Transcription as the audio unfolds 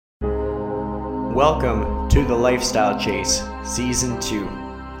Welcome to the Lifestyle Chase, Season 2.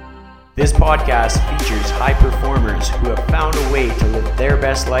 This podcast features high performers who have found a way to live their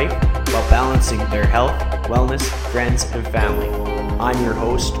best life while balancing their health, wellness, friends, and family. I'm your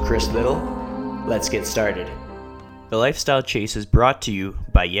host, Chris Little. Let's get started. The Lifestyle Chase is brought to you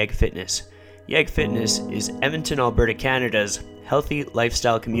by Yeg Fitness. Yeg Fitness is Edmonton, Alberta, Canada's healthy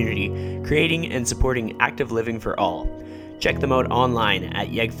lifestyle community, creating and supporting active living for all. Check them out online at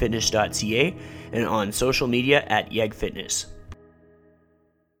yegfitness.ca and on social media at yegfitness.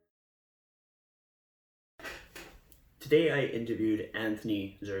 Today I interviewed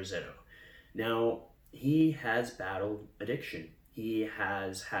Anthony Zorzetto. Now, he has battled addiction. He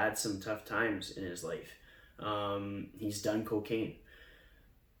has had some tough times in his life. He's done cocaine.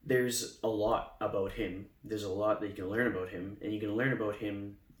 There's a lot about him. There's a lot that you can learn about him, and you can learn about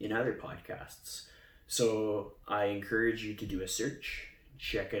him in other podcasts. So I encourage you to do a search,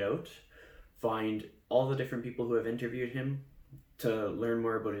 check it out, find all the different people who have interviewed him to learn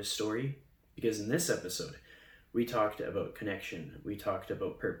more about his story. Because in this episode, we talked about connection, we talked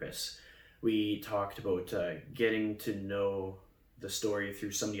about purpose, we talked about getting to know the story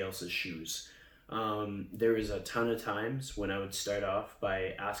through somebody else's shoes. There was a ton of times when I would start off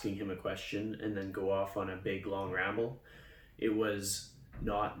by asking him a question and then go off on a big long ramble. It was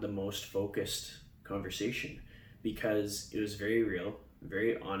not the most focused conversation because it was very real,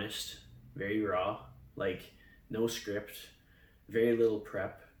 very honest, very raw, like no script, very little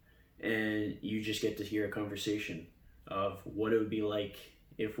prep, and you just get to hear a conversation of what it would be like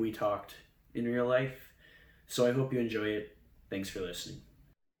if we talked in real life. So I hope you enjoy it. Thanks for listening.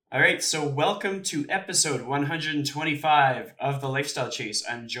 All right, so welcome to episode 125 of the Lifestyle Chase.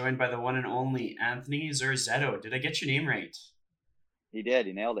 I'm joined by the one and only Anthony Zorzetto. Did I get your name right? You did.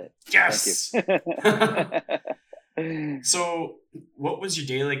 You nailed it. Yes! Thank you. So what was your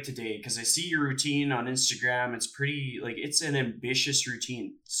day like today? Because I see your routine on Instagram. It's pretty, it's an ambitious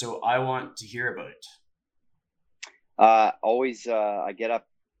routine. So I want to hear about it. I get up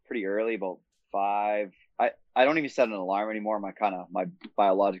pretty early, about 5. I don't even set an alarm anymore. My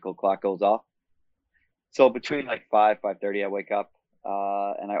biological clock goes off. So between 5:30, I wake up,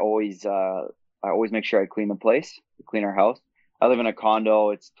 and I always make sure I clean the place, clean our house. I live in a condo.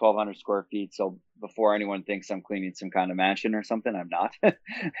 It's 1,200 square feet. So before anyone thinks I'm cleaning some kind of mansion or something, I'm not.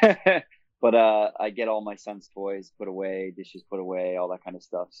 But I get all my son's toys put away, dishes put away, all that kind of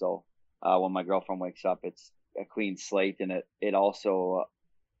stuff. So when my girlfriend wakes up, it's a clean slate, and it also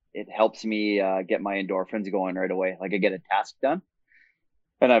it helps me get my endorphins going right away. Like I get a task done,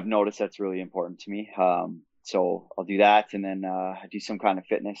 and I've noticed that's really important to me. So I'll do that, and then I do some kind of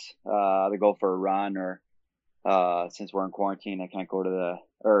fitness. Either go for a run or. Since we're in quarantine, I can't go to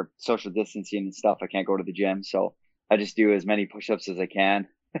or social distancing and stuff. I can't go to the gym. So I just do as many push-ups as I can.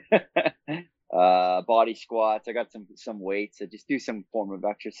 Body squats. I got some weights. I just do some form of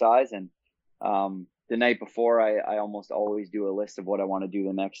exercise. And, the night before I almost always do a list of what I want to do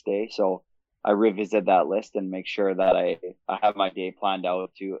the next day. So I revisit that list and make sure that I have my day planned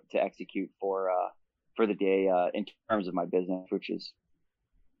out to execute for the day, in terms of my business, which is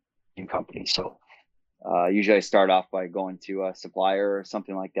in company. So, usually I start off by going to a supplier or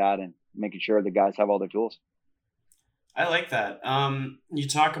something like that and making sure the guys have all their tools. I like that. You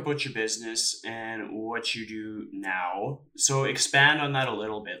talk about your business and what you do now. So expand on that a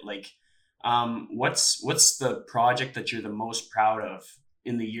little bit. What's the project that you're the most proud of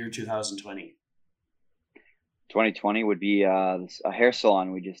in the year 2020? 2020 would be a hair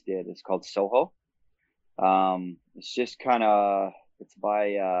salon we just did. It's called Soho. It's just kind of... It's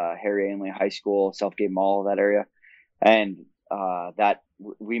by Harry Ainley High School, Southgate Mall, that area. And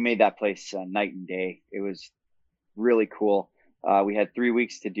we made that place night and day. It was really cool. We had 3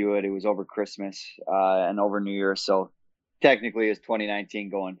 weeks to do it. It was over Christmas and over New Year. So technically it's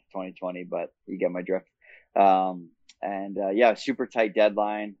 2019 going to 2020, but you get my drift. Super tight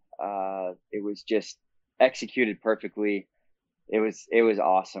deadline. It was just executed perfectly. It was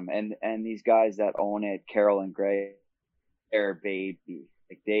awesome. And these guys that own it, Carol and Gray, their baby.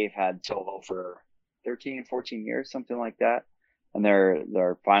 They've had Soho for 13, 14 years, something like that. And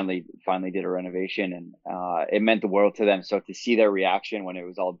they're finally did a renovation, and it meant the world to them. So to see their reaction when it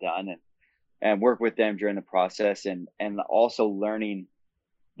was all done and work with them during the process, and also learning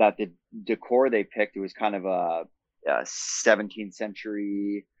that the decor they picked, it was kind of a 17th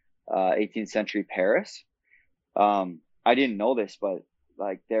century, 18th century Paris. I didn't know this, but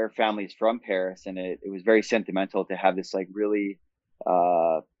their family's from Paris, and it was very sentimental to have this really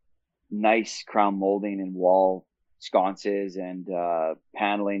nice crown molding and wall sconces and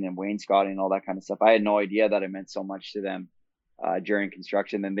paneling and wainscoting and all that kind of stuff. I had no idea that it meant so much to them. during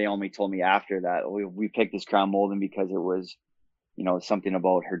construction. Then they only told me after that we picked this crown molding because it was, something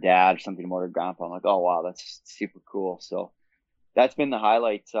about her dad, something about her grandpa. I'm like, oh wow, that's super cool. So that's been the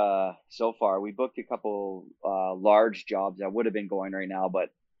highlight so far. We booked a couple large jobs that would have been going right now, but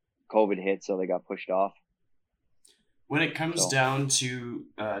COVID hit, so they got pushed off. When it comes So, down to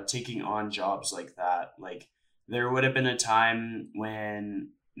taking on jobs like that, like there would have been a time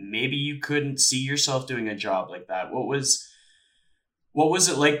when maybe you couldn't see yourself doing a job like that. What was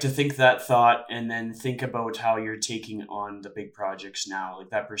it like to think that thought and then think about how you're taking on the big projects now,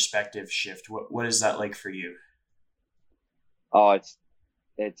 like that perspective shift? What is that like for you? oh,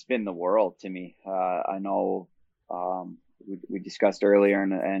 it's been the world to me. I know we discussed earlier,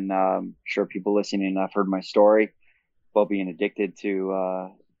 and sure people listening have heard my story about being addicted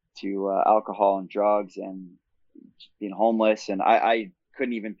to alcohol and drugs and being homeless, and I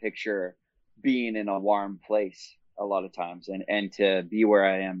couldn't even picture being in a warm place a lot of times, and to be where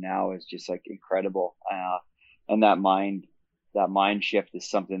I am now is just like incredible. And that mind shift is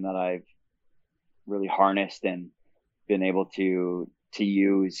something that I've really harnessed and been able to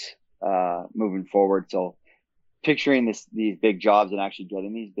use moving forward. So picturing these big jobs and actually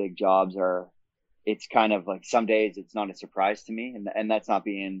getting these big jobs it's kind of like some days it's not a surprise to me, and that's not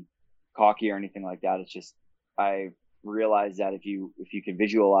being cocky or anything like that. It's just I realize that if you can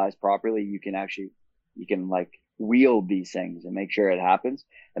visualize properly, you can like wield these things and make sure it happens.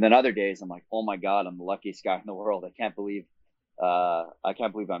 And then other days I'm like, oh my god, I'm the luckiest guy in the world. I can't believe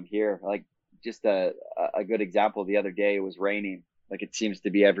I'm here. Like, just a good example, the other day it was raining, like it seems to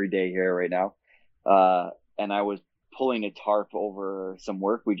be every day here right now. And I was pulling a tarp over some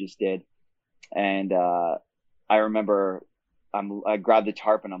work we just did, and I remember I grabbed the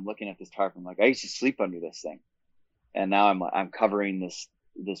tarp and I'm looking at this tarp. I'm like, I used to sleep under this thing, and now I'm covering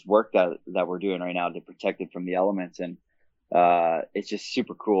this work that we're doing right now to protect it from the elements. And it's just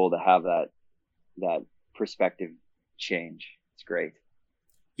super cool to have that perspective change. It's great.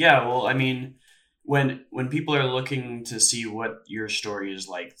 Yeah, well, I mean, when people are looking to see what your story is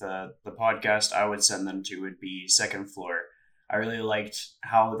like, the podcast I would send them to would be Second Floor. I really liked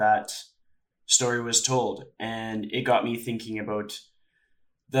how that story was told, and it got me thinking about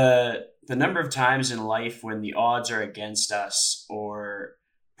the number of times in life when the odds are against us, or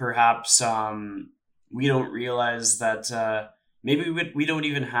perhaps we don't realize that maybe we don't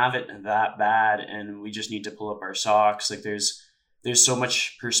even have it that bad, and we just need to pull up our socks. Like there's so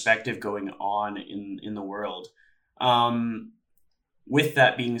much perspective going on in the world. Um, with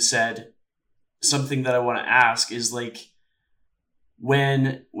that being said, something that I want to ask is like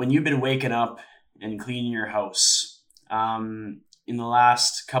when you've been waking up and cleaning your house, in the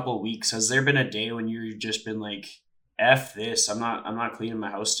last couple of weeks, has there been a day when you've just been like, "F this, I'm not cleaning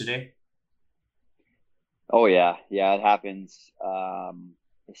my house today"? Oh yeah, it happens.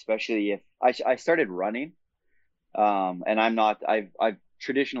 Especially if I started running. And I've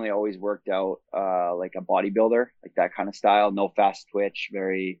traditionally always worked out like a bodybuilder, like that kind of style, no fast twitch,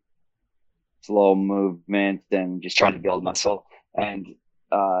 very slow movement, and just trying to build muscle. And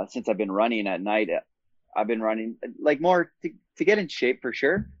since I've been running at night, I've been running like more to get in shape for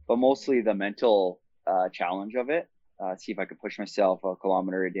sure, but mostly the mental challenge of it. See if I could push myself a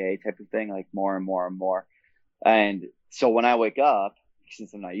kilometer a day type of thing, like more and more and more. And so when I wake up,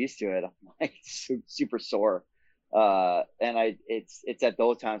 since I'm not used to it, I'm like super sore. And it's at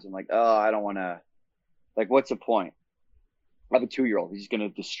those times I'm like, oh, I don't want to, like, what's the point? I have a 2-year-old. He's going to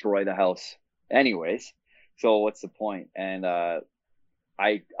destroy the house anyways. So what's the point? And,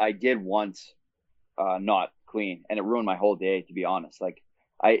 I did once, not clean, and it ruined my whole day, to be honest. Like,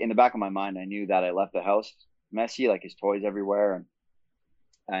 in the back of my mind, I knew that I left the house messy, like his toys everywhere.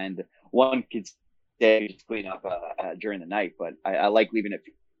 And one could say just clean up, during the night, but I like leaving it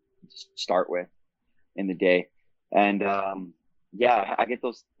to start with in the day. And yeah, I get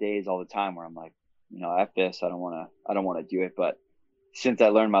those days all the time where I'm like, F this, I don't want to do it. But since I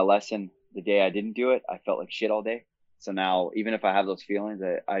learned my lesson the day I didn't do it, I felt like shit all day. So now, even if I have those feelings,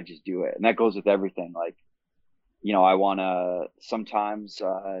 I just do it. And that goes with everything. Like, I want to sometimes,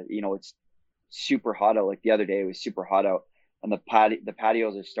 it's super hot out. Like the other day, it was super hot out, and the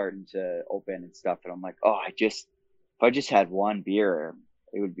patios are starting to open and stuff. And I'm like, oh, if I just had one beer,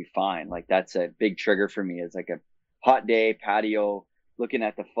 it would be fine. Like, that's a big trigger for me. It's like a hot day, patio, looking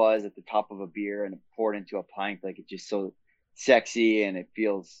at the fuzz at the top of a beer and pour it into a pint. Like, it's just so sexy, and it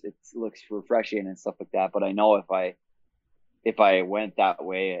looks refreshing and stuff like that. But I know if I went that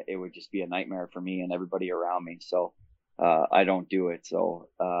way, it would just be a nightmare for me and everybody around me. So I don't do it. So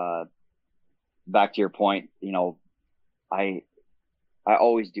back to your point, I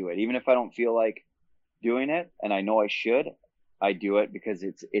always do it, even if I don't feel like doing it, and I know I should. I do it because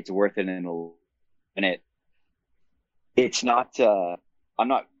it's worth it and it's not I'm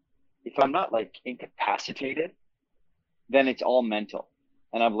not if I'm not like incapacitated, then it's all mental.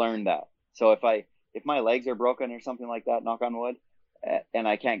 And I've learned that. So if my legs are broken or something like that, knock on wood, and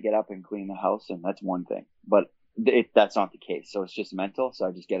I can't get up and clean the house, and that's one thing. But that's not the case. So it's just mental. So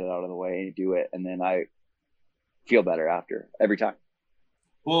I just get it out of the way and do it, and then I feel better after every time.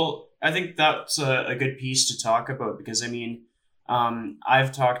 Well, I think that's a good piece to talk about because I mean,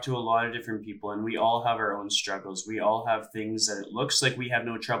 I've talked to a lot of different people and we all have our own struggles. We all have things that it looks like we have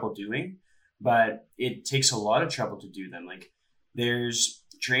no trouble doing, but it takes a lot of trouble to do them. Like, there's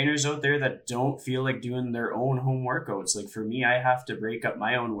trainers out there that don't feel like doing their own home workouts. Like, for me, I have to break up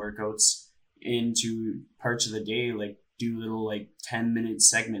my own workouts into parts of the day, like, do little, like, 10-minute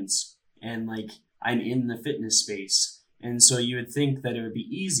segments. And, like, I'm in the fitness space. And so you would think that it would be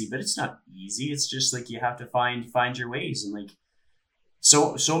easy, but it's not easy. It's just like you have to find your ways, and like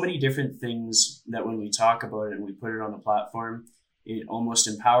so many different things that when we talk about it and we put it on the platform, it almost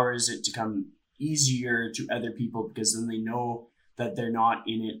empowers it to come easier to other people because then they know that they're not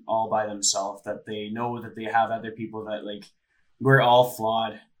in it all by themselves, that they know that they have other people, that like we're all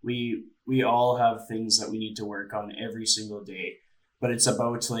flawed. We all have things that we need to work on every single day, but it's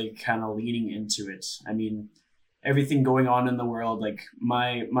about like kind of leaning into it. I mean, everything going on in the world, like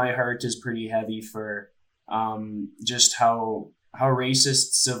my heart is pretty heavy for just how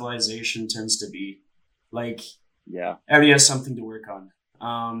racist civilization tends to be. Like, Yeah. everybody has something to work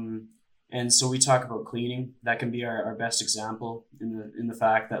on. And so we talk about cleaning. That can be our best example in the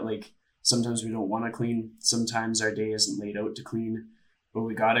fact that like sometimes we don't want to clean. Sometimes our day isn't laid out to clean, but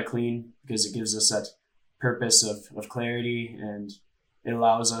we gotta clean because it gives us that purpose of clarity, and it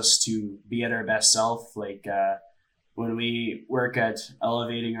allows us to be at our best self. Like when we work at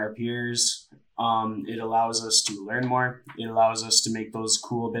elevating our peers, it allows us to learn more. It allows us to make those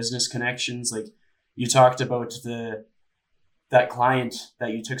cool business connections. Like you talked about that client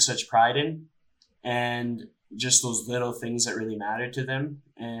that you took such pride in, and just those little things that really matter to them.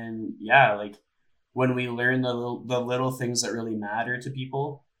 And yeah, like when we learn the little things that really matter to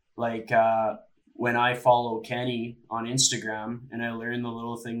people, like when I follow Kenny on Instagram and I learn the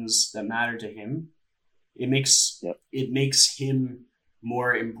little things that matter to him, Yep. it makes him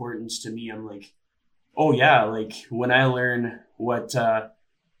more important to me. I'm like, oh yeah, like when I learn what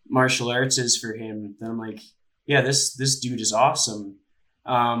martial arts is for him, then I'm like, yeah, this dude is awesome.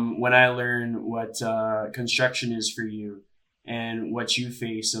 When I learn what construction is for you and what you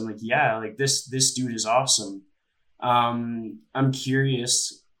face, I'm like, yeah, like this dude is awesome. I'm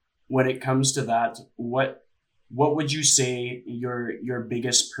curious when it comes to that, what would you say your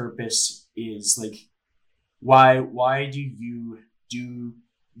biggest purpose is? Like, why do you do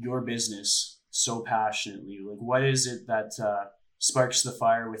your business so passionately? Like, what is it that sparks the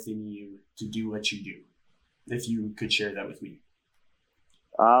fire within you to do what you do? If you could share that with me.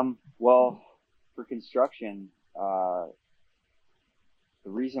 Well, for construction, the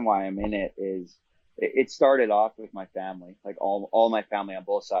reason why I'm in it is it started off with my family, like all my family on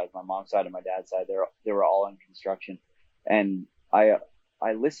both sides, my mom's side and my dad's side. They were all in construction, and I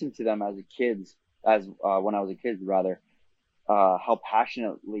listened to them as a kid, as when I was a kid rather, how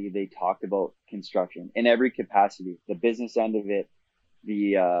passionately they talked about construction in every capacity, the business end of it,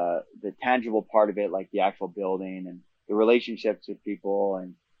 the tangible part of it, like the actual building and the relationships with people.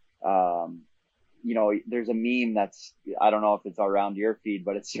 And you know, there's a meme that's, I don't know if it's around your feed,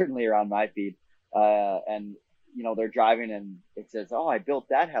 but it's certainly around my feed. And you know, they're driving and it says, "Oh, I built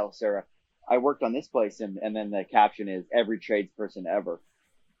that house," or "I worked on this place," and then the caption is "every tradesperson ever."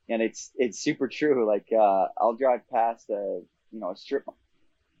 And it's super true. Like I'll drive past a strip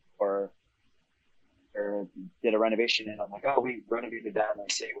or did a renovation and I'm like, "Oh, we renovated that," and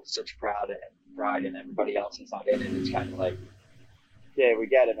I say it with such pride, and everybody else is not in it. It's kind of like, yeah, we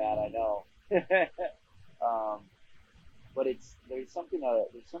get it, man. I know. um, but there's something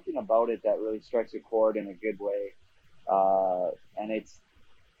about it that really strikes a chord in a good way, and it's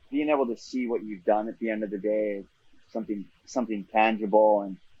being able to see what you've done at the end of the day, something tangible,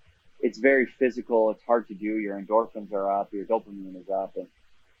 and it's very physical. It's hard to do. Your endorphins are up, your dopamine is up, and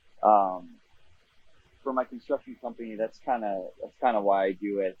um, for my construction company, that's kind of why I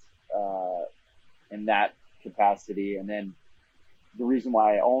do it in that capacity. And then the reason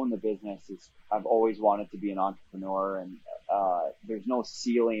why I own the business is I've always wanted to be an entrepreneur, and there's no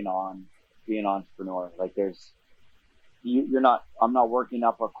ceiling on being an entrepreneur. Like you're not. I'm not working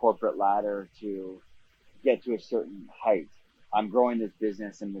up a corporate ladder to get to a certain height. I'm growing this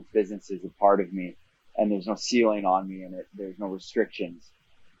business, and this business is a part of me, and there's no ceiling on me, and there's no restrictions.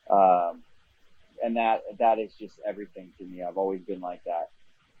 Um, and that is just everything to me. I've always been like that.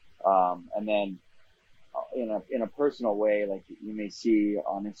 And then in a personal way, like you may see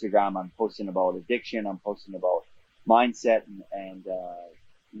on Instagram, I'm posting about addiction, I'm posting about mindset and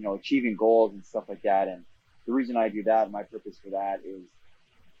achieving goals and stuff like that. And the reason I do that, my purpose for that is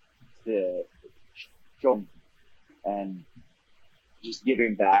to show and just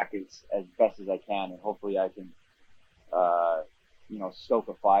giving back as best as I can, and hopefully I can stoke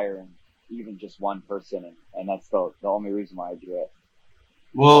a fire in even just one person, and that's the only reason why I do it.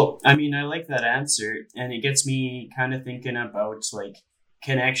 Well, I mean, I like that answer, and it gets me kind of thinking about like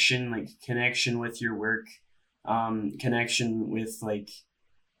connection with your work, connection with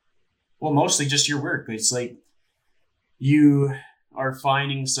well, mostly just your work. It's like you are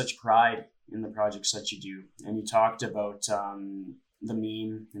finding such pride in the projects that you do, and you talked about the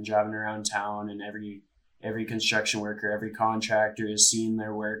meme and driving around town, and every construction worker, every contractor is seeing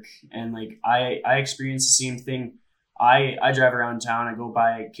their work, and like I experience the same thing. I drive around town. I go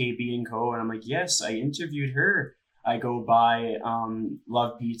by KB and Co. and I'm like, yes, I interviewed her. I go by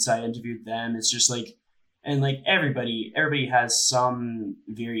Love Pizza. I interviewed them. It's just like, and like everybody has some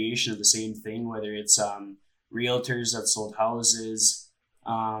variation of the same thing. Whether it's realtors that sold houses,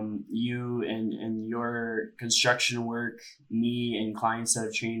 you and your construction work, me and clients that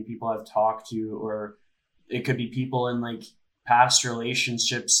have trained, people I've talked to, or it could be people in like past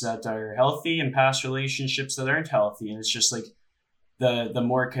relationships that are healthy and past relationships that aren't healthy. And it's just like the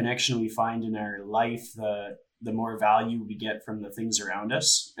more connection we find in our life, the more value we get from the things around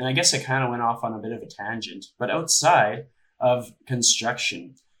us. And I guess I kind of went off on a bit of a tangent, but outside of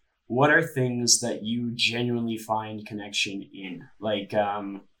construction, what are things that you genuinely find connection in? Like,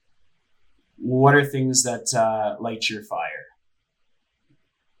 what are things that light your fire?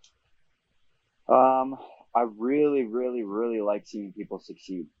 I really, really, really like seeing people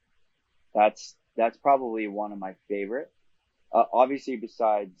succeed. That's probably one of my favorite. Obviously,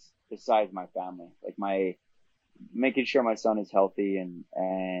 besides my family, like my making sure my son is healthy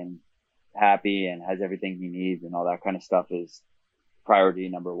and happy and has everything he needs and all that kind of stuff is priority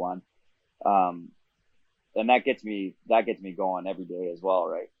number one. Um, and that gets me going every day as well,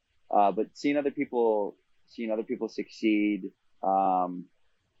 right? But seeing other people succeed,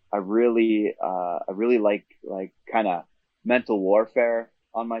 I really like kind of mental warfare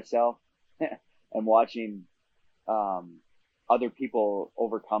on myself and watching um, other people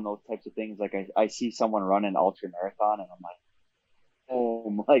overcome those types of things. Like I see someone run an ultra marathon and I'm like, oh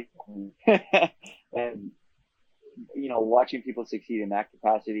my, and watching people succeed in that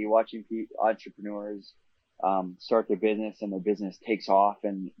capacity, watching entrepreneurs start their business and their business takes off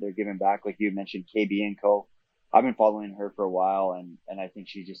and they're giving back, like you mentioned, KB and Co. I've been following her for a while, and I think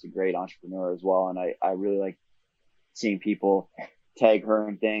she's just a great entrepreneur as well. And I really like seeing people tag her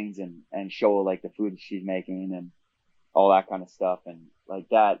in things and show like the food she's making and all that kind of stuff. And like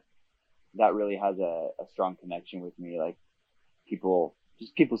that really has a strong connection with me. Like people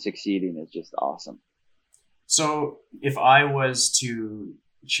succeeding is just awesome. So if I was to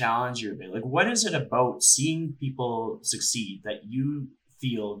challenge you a bit, like what is it about seeing people succeed that you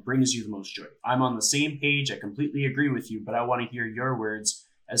feel brings you the most joy? I'm on the same page. I completely agree with you, but I want to hear your words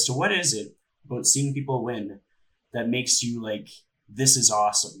as to what is it about seeing people win that makes you like, this is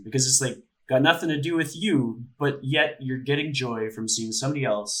awesome? Because it's like got nothing to do with you, but yet you're getting joy from seeing somebody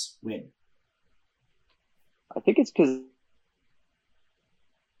else win. I think it's because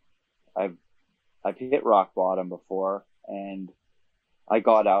I've I've hit rock bottom before and I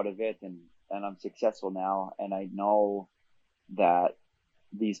got out of it and I'm successful now. And I know that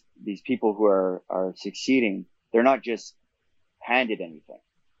these people who are succeeding, they're not just handed anything.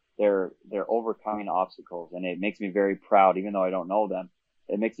 They're overcoming obstacles, and it makes me very proud, even though I don't know them.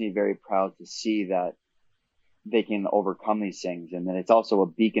 It makes me very proud to see that they can overcome these things. And then it's also a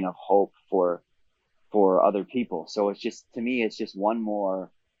beacon of hope for other people. So it's just, to me, it's just one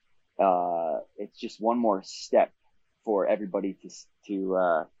more step for everybody to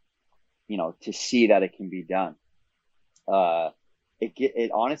see that it can be done.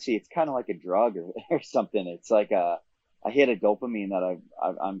 It honestly, it's kind of like a drug or something. It's like I hit a dopamine that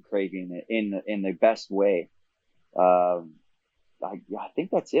I'm craving in the best way. I think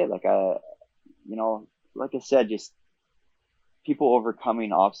that's it. Like I said, just people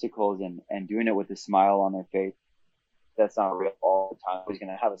overcoming obstacles and doing it with a smile on their face. That's not real all the time. Always going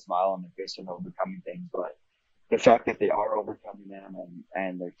to have a smile on their face when overcoming things, but the fact that they are overcoming them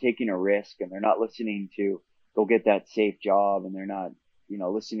and they're taking a risk and they're not listening to go get that safe job, and they're not,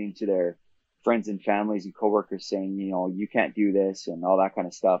 listening to their friends and families and coworkers saying, you can't do this and all that kind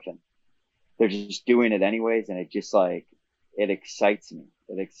of stuff. And they're just doing it anyways. And it just like, it excites me.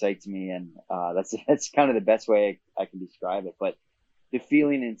 It excites me, and that's kind of the best way I can describe it. But the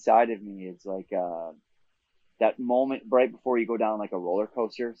feeling inside of me is like that moment right before you go down like a roller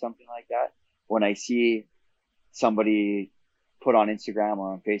coaster or something like that. When I see somebody put on Instagram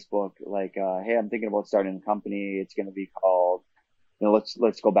or on Facebook, like, "Hey, I'm thinking about starting a company. It's going to be called,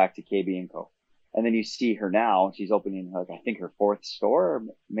 let's go back to KB and Co." And then you see her now; she's opening, like, I think her fourth store, or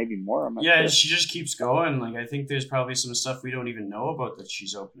maybe more. I'm not Yeah, sure. she just keeps going. Like I think there's probably some stuff we don't even know about that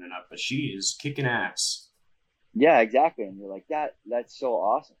she's opening up, but she is kicking ass. Yeah, exactly. And you're like, that's so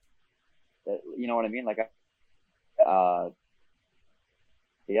awesome. That, you know what I mean? Like, uh,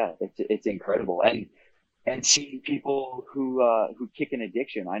 yeah, it's incredible. And seeing people who kick an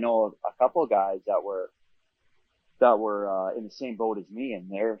addiction. I know a couple of guys that were in the same boat as me,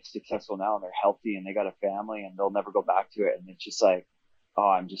 and they're successful now, and they're healthy, and they got a family, and they'll never go back to it. And it's just like, oh,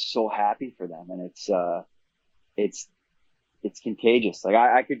 I'm just so happy for them, and it's it's contagious. Like,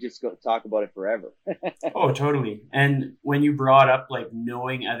 I could just go talk about it forever. Oh, totally. And when you brought up like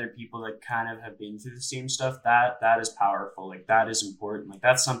knowing other people that kind of have been through the same stuff, that is powerful. Like that is important. Like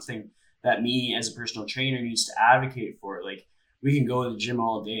that's something that me as a personal trainer needs to advocate for. Like we can go to the gym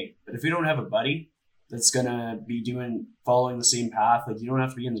all day, but if we don't have a buddy that's gonna be doing following the same path, like you don't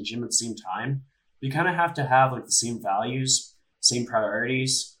have to be in the gym at the same time. You kind of have to have like the same values, same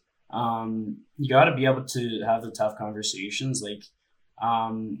priorities. You got to be able to have the tough conversations. Like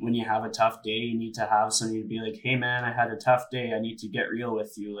when you have a tough day, you need to have somebody to be like, "Hey, man, I had a tough day. I need to get real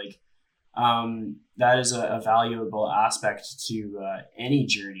with you." Like that is a valuable aspect to any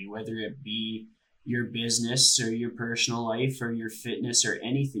journey, whether it be your business or your personal life or your fitness or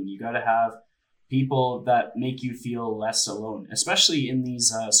anything. You got to have people that make you feel less alone, especially in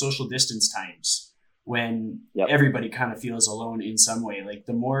these social distance times when Yep. everybody kind of feels alone in some way. Like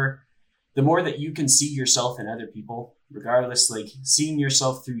the more that you can see yourself in other people, regardless, like seeing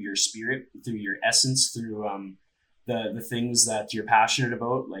yourself through your spirit, through your essence, through the things that you're passionate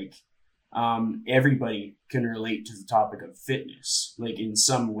about, like everybody can relate to the topic of fitness, like in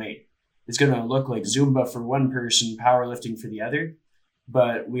some way. It's going to look like Zumba for one person, powerlifting for the other,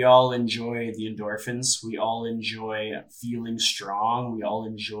 but we all enjoy the endorphins. We all enjoy feeling strong. We all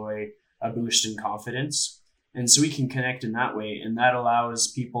enjoy a boost in confidence. And so we can connect in that way. And that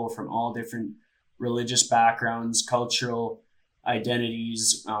allows people from all different religious backgrounds, cultural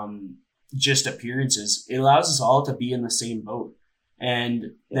identities, just appearances. It allows us all to be in the same boat.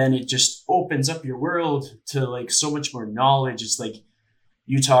 And then it just opens up your world to like so much more knowledge. It's like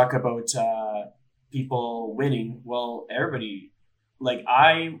you talk about people winning. Well, everybody, like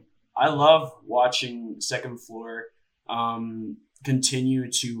I love watching Second Floor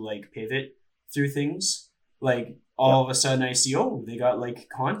continue to like pivot through things. Like all Yep. of a sudden I see, oh, they got like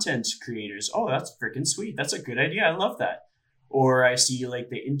content creators. Oh, that's freaking sweet. That's a good idea. I love that. Or I see like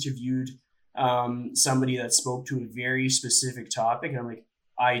they interviewed somebody that spoke to a very specific topic, and I'm like,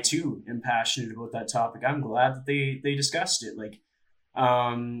 I too am passionate about that topic. I'm glad that they discussed it. Like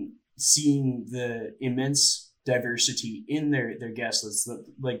seeing the immense diversity in their guest lists,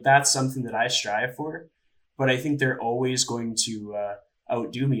 like that's something that I strive for. But I think they're always going to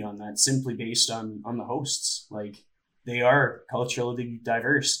outdo me on that simply based on the hosts. Like they are culturally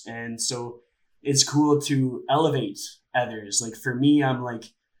diverse, and so it's cool to elevate others. Like for me, I'm like,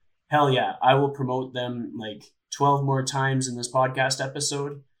 hell yeah, I will promote them like 12 more times in this podcast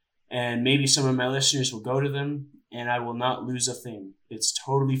episode, and maybe some of my listeners will go to them, and I will not lose a thing. It's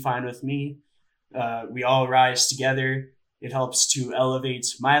totally fine with me. We all rise together. It helps to elevate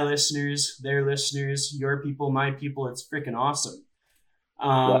my listeners, their listeners, your people, my people. It's freaking awesome. Yep.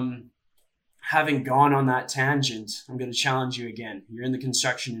 Um, Having gone on that tangent, I'm going to challenge you again. You're in the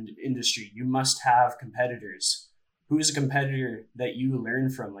construction industry. You must have competitors. Who is a competitor that you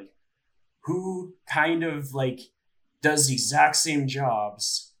learn from? Like, who kind of like does the exact same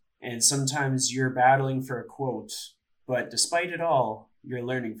jobs, and sometimes you're battling for a quote, but despite it all, you're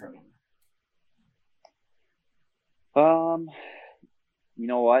learning from them. Um, you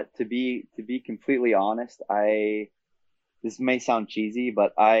know what? To be completely honest, I this may sound cheesy,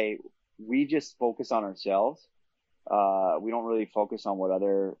 but I we just focus on ourselves. We don't really focus on what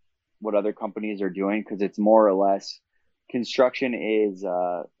other companies are doing, because it's more or less construction is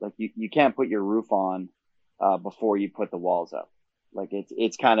like you can't put your roof on before you put the walls up. Like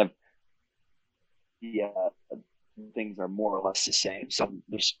it's kind of yeah, things are more or less the same.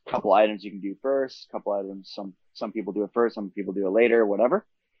 There's a couple items you can do first, a couple items some people do it first, some people do it later, whatever.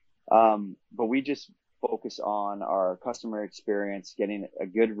 But we just focus on our customer experience, getting a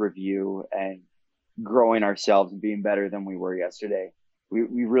good review, and growing ourselves and being better than we were yesterday.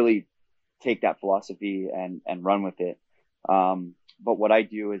 We really take that philosophy and run with it. but what I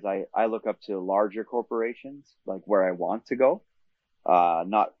do is I look up to larger corporations, like where I want to go,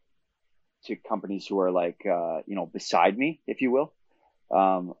 not to companies who are like, beside me, if you will.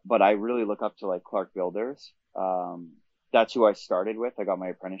 But I really look up to like Clark Builders. That's who I started with. I got my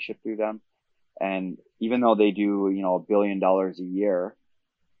apprenticeship through them. And even though they do, $1 billion a year,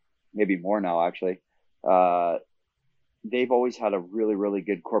 maybe more now actually, uh, they've always had a really, really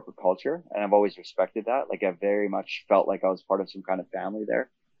good corporate culture. And I've always respected that. Like I very much felt like I was part of some kind of family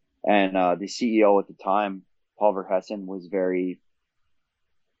there. And, the CEO at the time, Paul Verhessen, was very,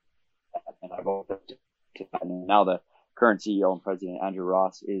 and I've always, and now the current CEO and president, Andrew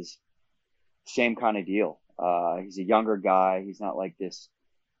Ross, is same kind of deal. He's a younger guy. He's not like this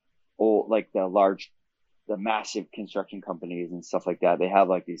old, like the massive construction companies and stuff like that. They have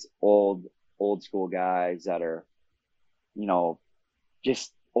like these old school guys that are,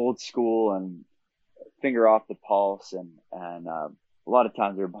 just old school and finger off the pulse. And a lot of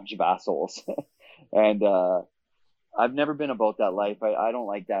times they're a bunch of assholes. And, I've never been about that life. I don't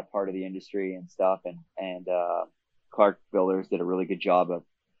like that part of the industry and stuff. And Clark Builders did a really good job of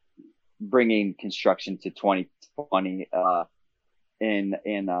bringing construction to 2020,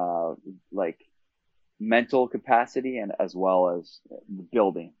 in like mental capacity and as well as the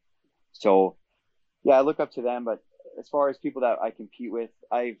building. So yeah, I look up to them. But as far as people that I compete with,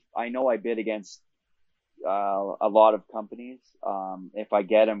 I know I bid against a lot of companies. If I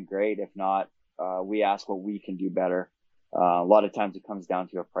get them, great. If not, we ask what we can do better. A lot of times it comes down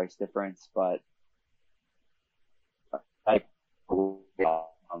to a price difference, but I,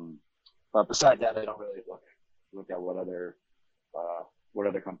 but besides that, I don't really look at what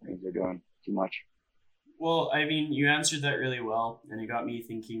other companies are doing too much. Well, I mean, you answered that really well, and it got me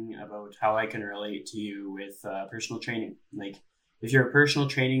thinking about how I can relate to you with personal training. Like, if you're a personal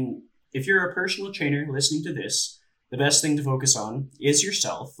training, if you're a personal trainer listening to this, the best thing to focus on is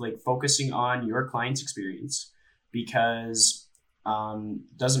yourself, like focusing on your client's experience, because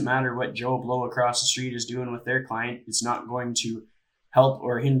doesn't matter what Joe Blow across the street is doing with their client, it's not going to help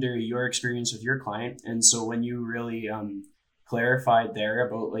or hinder your experience with your client. And so when you really clarified there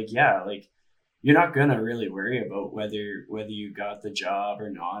about like, yeah, like you're not gonna really worry about whether you got the job or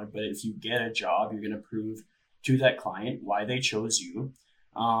not, but if you get a job, you're gonna prove to that client why they chose you,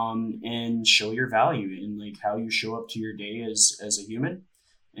 and show your value in like how you show up to your day as a human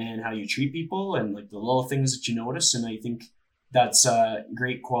and how you treat people and like the little things that you notice. And I think that's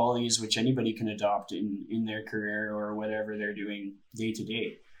great qualities which anybody can adopt in their career or whatever they're doing day to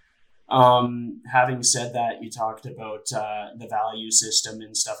day. Having said that, you talked about the value system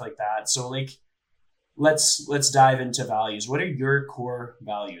and stuff like that. So like let's dive into values. What are your core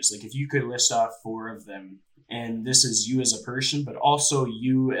values? Like if you could list off four of them, and this is you as a person, but also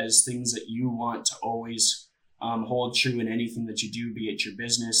you as things that you want to always hold true in anything that you do, be it your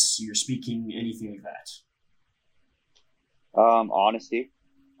business, your speaking, anything like that.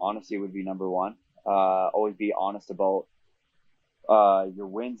 Honesty would be number one. Always be honest about your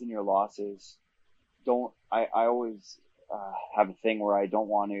wins and your losses. I always have a thing where I don't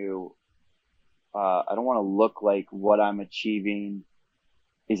want to look like what I'm achieving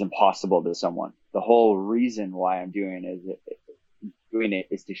is impossible to someone. The whole reason why I'm doing it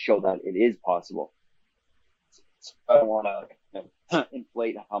is to show that it is possible. So I don't want to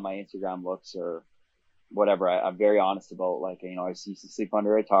inflate how my Instagram looks or whatever. I'm very honest about, like, I used to sleep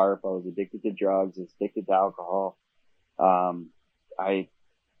under a tarp. I was addicted to drugs. I was addicted to alcohol. I, I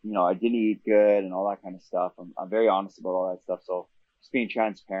didn't eat good and all that kind of stuff. I'm very honest about all that stuff. So just being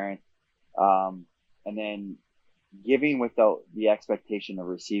transparent. And then giving without the expectation of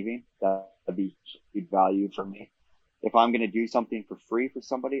receiving, that'd be good value for me. If I'm going to do something for free for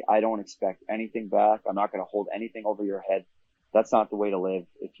somebody, I don't expect anything back. I'm not going to hold anything over your head. That's not the way to live.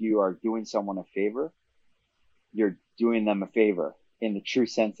 If you are doing someone a favor, you're doing them a favor in the true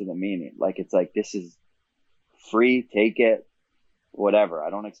sense of the meaning. Like, it's like, this is free, take it, whatever. I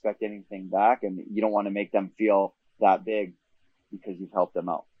don't expect anything back. And you don't want to make them feel that big because you've helped them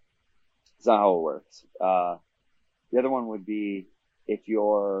out. It's not how it works. The other one would be, if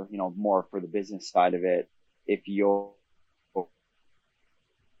you're, more for the business side of it, if you're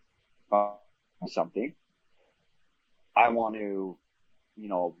something, I want to,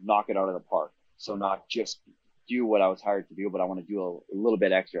 knock it out of the park. So not just do what I was hired to do, but I want to do a little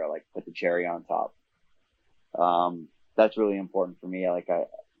bit extra, like put the cherry on top. That's really important for me. I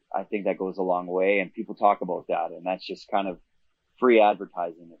think that goes a long way, and people talk about that, and that's just kind of free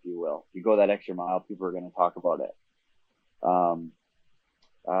advertising, if you will. If you go that extra mile, people are going to talk about it.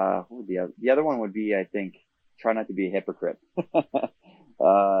 What would the other one would be, I think, try not to be a hypocrite.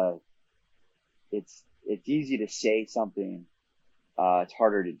 It's easy to say something it's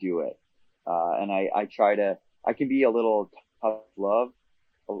harder to do it. And I try to, I can be a little tough love,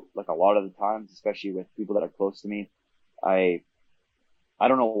 like a lot of the times, especially with people that are close to me. I, I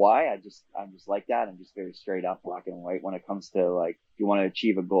don't know why. I'm just like that. I'm just very straight up, black and white when it comes to like, if you want to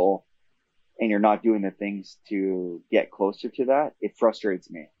achieve a goal and you're not doing the things to get closer to that, it frustrates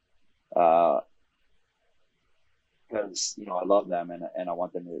me. Uh, because, you know, I love them and I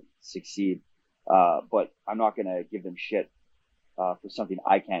want them to succeed. But I'm not going to give them shit for something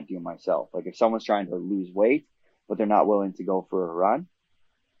I can't do myself. Like if someone's trying to lose weight, but they're not willing to go for a run,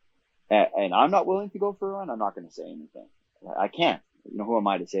 and I'm not willing to go for a run, I'm not going to say anything. I can't. You know, who am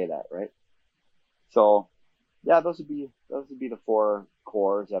I to say that, right? So, yeah, those would be the four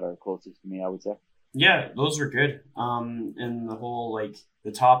cores that are closest to me, I would say. Yeah, those were good. And the whole like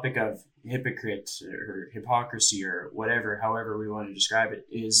the topic of hypocrite or hypocrisy or whatever, however we want to describe it,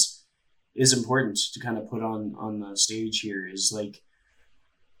 is important to kind of put on the stage here. Is like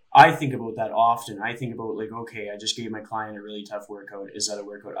I think about that often. I think about like, okay, I just gave my client a really tough workout. Is that a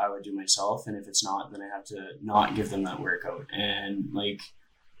workout I would do myself? And if it's not, then I have to not give them that workout. And like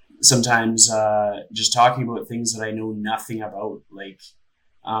sometimes just talking about things that I know nothing about, like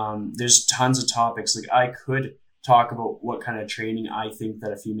there's tons of topics. Like I could talk about what kind of training I think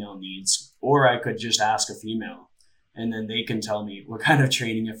that a female needs, or I could just ask a female and then they can tell me what kind of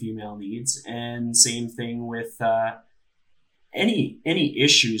training a female needs. And same thing with any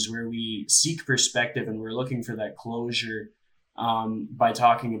issues where we seek perspective and we're looking for that closure by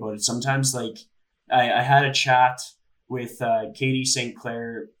talking about it. Sometimes like I had a chat with Katie St.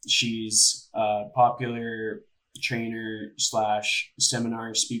 Clair. She's a popular trainer slash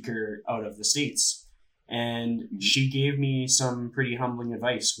seminar speaker out of the States. And she gave me some pretty humbling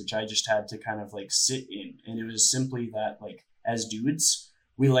advice, which I just had to kind of like sit in. And it was simply that, like, as dudes,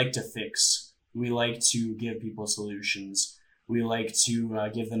 we like to fix, we like to give people solutions, we like to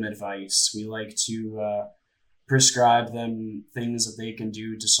give them advice, we like to prescribe them things that they can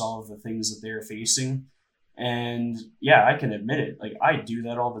do to solve the things that they're facing. And yeah, I can admit it. Like I do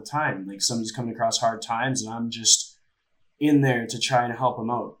that all the time. Like somebody's coming across hard times and I'm just in there to try and help them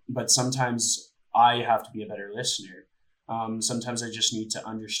out. But sometimes I have to be a better listener. Sometimes I just need to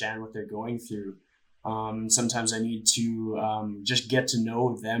understand what they're going through. Sometimes I need to just get to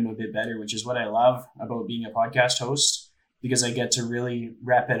know them a bit better, which is what I love about being a podcast host, because I get to really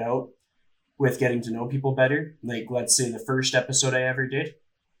rep it out with getting to know people better. Like, let's say the first episode I ever did,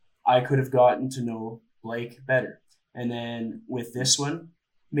 I could have gotten to know Blake better. And then with this one,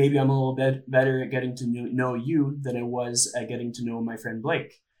 maybe I'm a little bit better at getting to know you than I was at getting to know my friend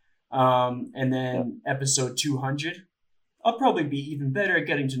Blake. And then episode 200, I'll probably be even better at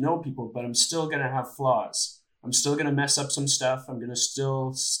getting to know people, but I'm still going to have flaws. I'm still going to mess up some stuff. I'm going to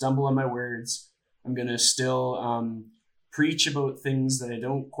still stumble on my words. I'm going to still preach about things that I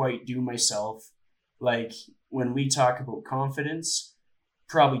don't quite do myself. Like when we talk about confidence,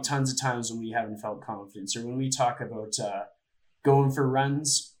 probably tons of times when we haven't felt confidence, or when we talk about going for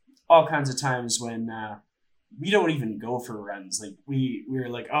runs, all kinds of times when we don't even go for runs. Like we're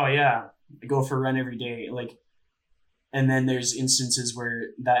like, oh yeah, I go for a run every day. Like, and then there's instances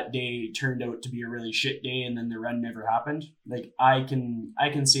where that day turned out to be a really shit day and then the run never happened. Like I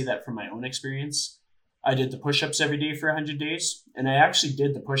can say that from my own experience. I did the push-ups every day for 100 days, and I actually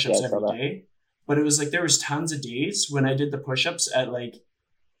did the push-ups every day. But it was like there was tons of days when I did the push-ups at like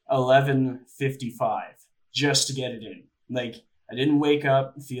 11:55 just to get it in. Like I didn't wake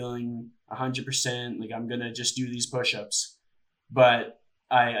up feeling 100% like I'm gonna just do these push-ups, but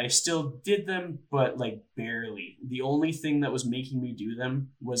I still did them, but like barely. The only thing that was making me do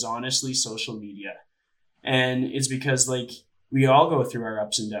them was honestly social media. And it's because like we all go through our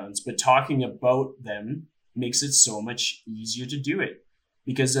ups and downs, but talking about them makes it so much easier to do it,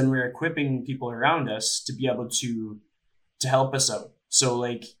 because then we're equipping people around us to be able to help us out. So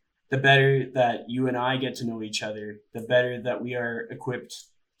like the better that you and I get to know each other, the better that we are equipped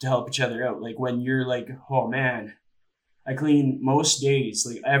to help each other out. Like when you're like, oh man, I clean most days,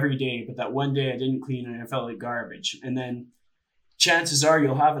 like every day, but that one day I didn't clean and I felt like garbage. And then chances are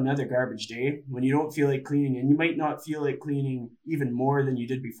you'll have another garbage day when you don't feel like cleaning, and you might not feel like cleaning even more than you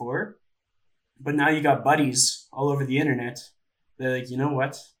did before. But now you got buddies all over the internet. They're like, you know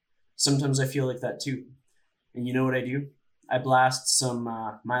what? Sometimes I feel like that too. And you know what I do? I blast some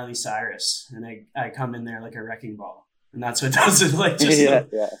Miley Cyrus, and I come in there like a wrecking ball. And that's what does it, like just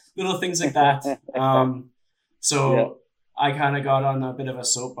little things like that. So I kind of got on a bit of a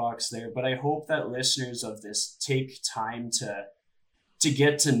soapbox there, but I hope that listeners of this take time to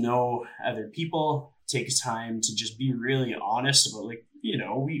get to know other people, take time to just be really honest about, like, you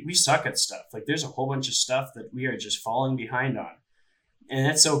know, we suck at stuff. Like there's a whole bunch of stuff that we are just falling behind on. And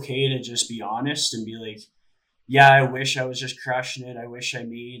it's okay to just be honest and be like, yeah, I wish I was just crushing it. I wish I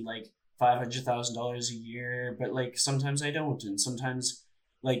made like $500,000 a year, but like sometimes I don't. And sometimes,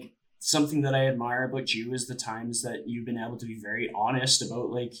 like, something that I admire about you is the times that you've been able to be very honest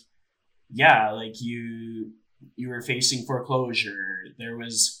about, like, yeah, like you were facing foreclosure. There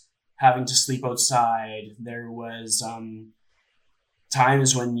was having to sleep outside. There was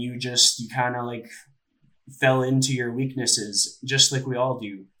times when you kind of like fell into your weaknesses, just like we all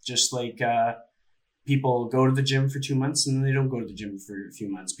do. Just like people go to the gym for 2 months and then they don't go to the gym for a few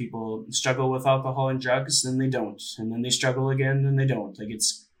months. People struggle with alcohol and drugs, then they don't, and then they struggle again, then they don't. Like,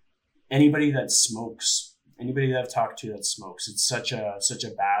 it's anybody that smokes, anybody that I've talked to that smokes, it's such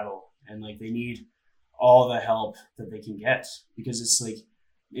a battle, and like they need all the help that they can get, because it's like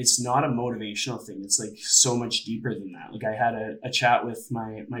it's not a motivational thing. It's like so much deeper than that. Like, I had a chat with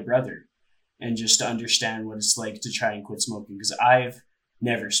my brother, and just to understand what it's like to try and quit smoking, because I've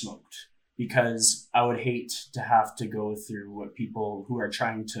never smoked, because I would hate to have to go through what people who are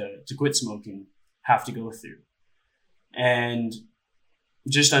trying to quit smoking have to go through. And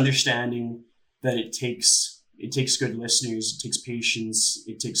just understanding that it takes good listeners, it takes patience,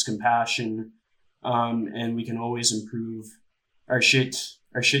 it takes compassion, and we can always improve. Our shit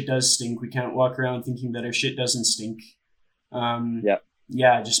our shit does stink. We can't walk around thinking that our shit doesn't stink. Um, Yeah,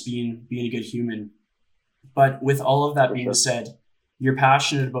 yeah, just being a good human. But with all of that for being sure. said, you're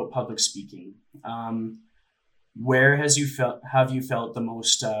passionate about public speaking. Where has you felt have you felt the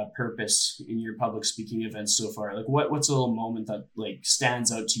most purpose in your public speaking events so far? Like, what's a little moment that like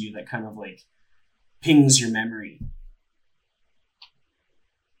stands out to you that kind of like pings your memory?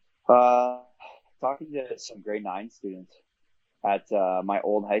 Uh, Talking to some grade 9 students at my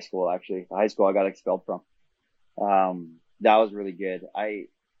old high school, actually, the high school I got expelled from. That was really good. I'm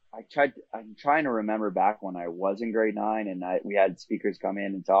trying to remember back when I was in grade 9 and we had speakers come in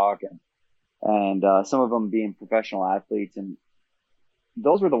and talk, and some of them being professional athletes, and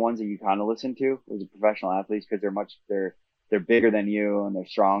those were the ones that you kind of listen to as the professional athletes, because they're bigger than you and they're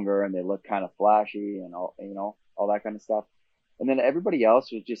stronger and they look kind of flashy and all, all that kind of stuff. And then everybody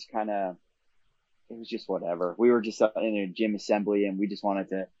else was just kind of, it was just whatever. We were just in a gym assembly and we just wanted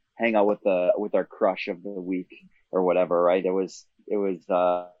to hang out with our crush of the week or whatever, right? It was get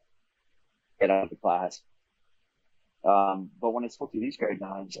out of the class. But when I spoke to these grade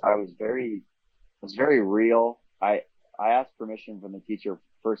 9s, was very real. I asked permission from the teacher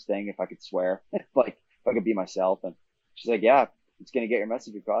first thing if I could swear, like if I could be myself, and she's like, "Yeah, it's gonna get your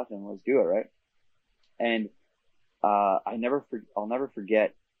message across, and let's do it, right?" And I'll never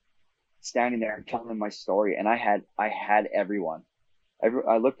forget standing there and telling them my story, and I had everyone.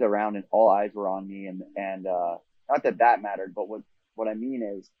 I looked around, and all eyes were on me, and not that that mattered, but what I mean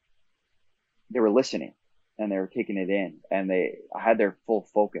is they were listening and they were taking it in, and I had their full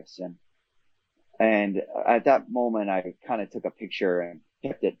focus, and at that moment, I kind of took a picture and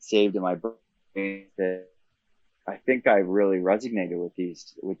kept it saved in my brain. That I think I really resonated with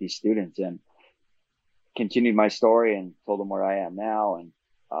these students, and continued my story and told them where I am now. And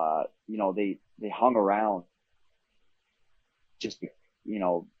they hung around, just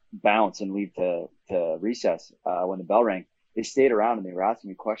bounce and leave to recess when the bell rang. They stayed around and they were asking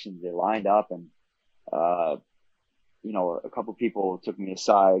me questions. They lined up, and uh, a couple of people took me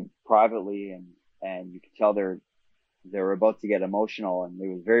aside privately, and you could tell they were about to get emotional, and it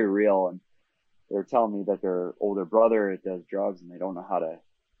was very real. And they were telling me that their older brother does drugs and they don't know how to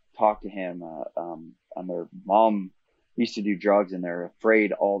talk to him. And their mom used to do drugs and they're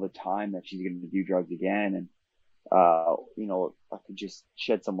afraid all the time that she's going to do drugs again. And, I could just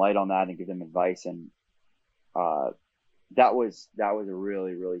shed some light on that and give them advice. And, that was a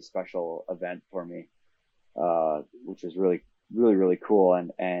really, really special event for me, which was really, really, really cool.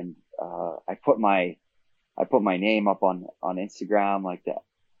 And I put my name up on Instagram, like that,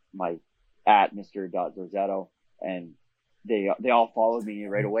 my at Mr. Zorzetto, and they all followed me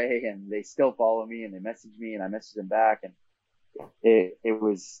right away, and they still follow me, and they message me, and I message them back, and it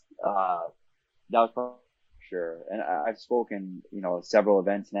was that was for sure. And I've spoken, several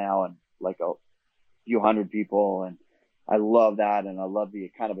events now, and like a few hundred people, and I love that, and I love the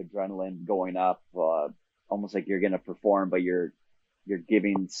kind of adrenaline going up, almost like you're gonna perform, but you're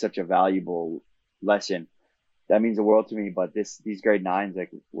giving such a valuable lesson. That means the world to me. But these grade 9s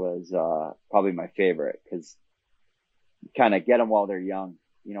like was probably my favorite, because you kind of get them while they're young.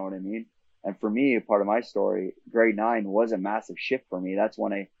 You know what I mean? And for me, part of my story, grade 9 was a massive shift for me. That's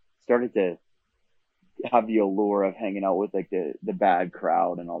when I started to have the allure of hanging out with like the bad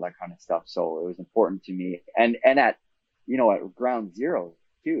crowd and all that kind of stuff. So it was important to me. And at at ground zero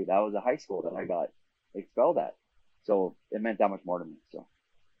too. That was a high school that I got expelled at. So it meant that much more to me. So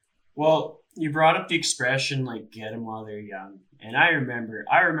Well, you brought up the expression like "get them while they're young," and I remember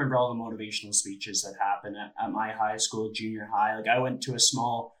all the motivational speeches that happened at my high school, junior high. Like I went to a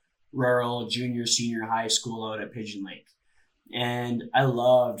small rural junior senior high school out at Pigeon Lake, and I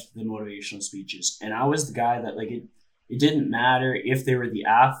loved the motivational speeches. And I was the guy that like it didn't matter if they were the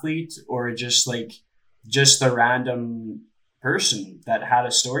athlete or just the random person that had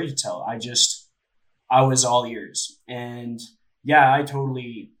a story to tell. I was all ears. And yeah,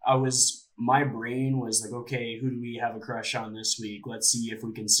 my brain was like, okay, who do we have a crush on this week? Let's see if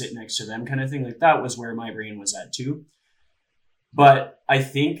we can sit next to them, kind of thing. Like that was where my brain was at too. But I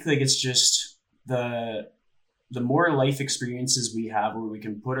think like it's just the more life experiences we have where we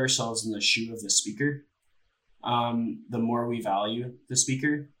can put ourselves in the shoe of the speaker, the more we value the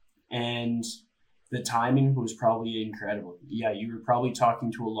speaker. And the timing was probably incredible. Yeah, you were probably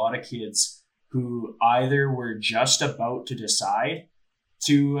talking to a lot of kids who either were just about to decide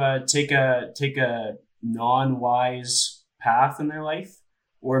to take a non-wise path in their life,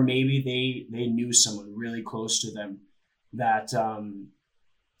 or maybe they knew someone really close to them that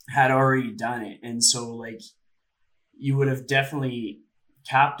had already done it, and so like you would have definitely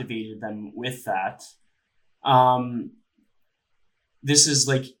captivated them with that. Um, this is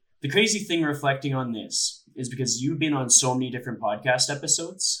like the crazy thing reflecting on this is because you've been on so many different podcast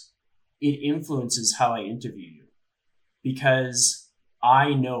episodes, it influences how I interview you because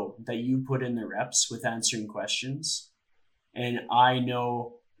I know that you put in the reps with answering questions. And I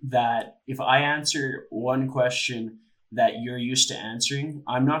know that if I answer one question that you're used to answering,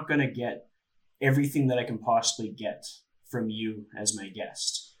 I'm not going to get everything that I can possibly get from you as my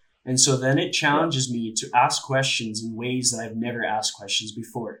guest. And so then it challenges me to ask questions in ways that I've never asked questions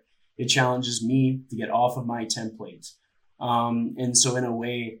before. It challenges me to get off of my template. And so in a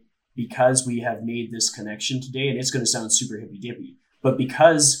way, because we have made this connection today, and it's going to sound super hippy dippy, but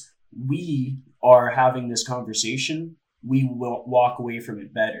because we are having this conversation, we will walk away from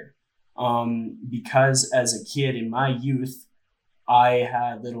it better. Because as a kid in my youth, I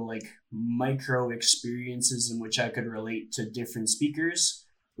had little like micro experiences in which I could relate to different speakers.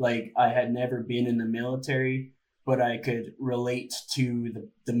 Like I had never been in the military, but I could relate to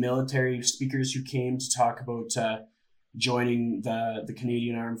the military speakers who came to talk about joining the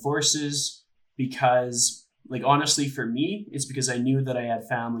Canadian Armed Forces because, like, honestly, for me, it's because I knew that I had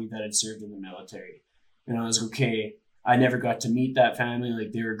family that had served in the military. And I was okay. I never got to meet that family.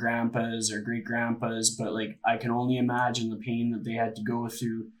 Like, they were grandpas or great grandpas, but, like, I can only imagine the pain that they had to go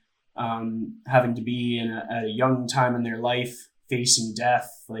through having to be at a young time in their life facing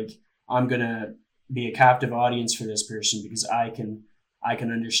death. Like, I'm going to be a captive audience for this person because I can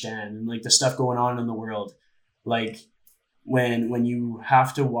understand. And, like, the stuff going on in the world, like, when you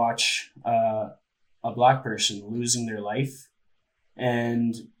have to watch a Black person losing their life,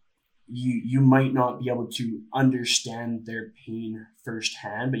 and you might not be able to understand their pain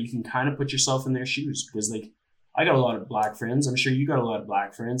firsthand, but you can kind of put yourself in their shoes because, like, I got a lot of Black friends. I'm sure you got a lot of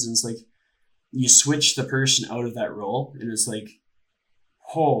Black friends, and it's like you switch the person out of that role, and it's like,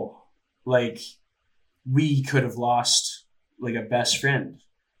 oh, like we could have lost like a best friend.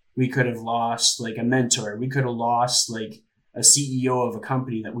 We could have lost like a mentor. We could have lost like a CEO of a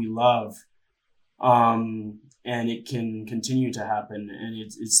company that we love. And it can continue to happen. And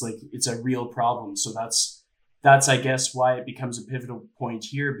it's like, it's a real problem. So that's, I guess, why it becomes a pivotal point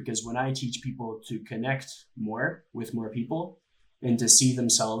here, because when I teach people to connect more with more people and to see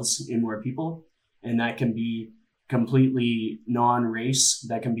themselves in more people, and that can be completely non-race,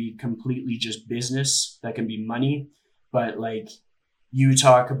 that can be completely just business, that can be money, but like you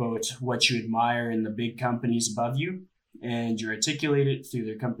talk about what you admire in the big companies above you and you articulate it through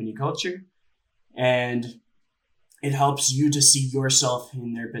their company culture, and it helps you to see yourself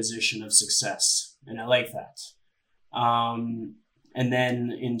in their position of success. And I like that. And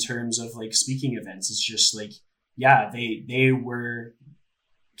then in terms of like speaking events, it's just like, yeah, they were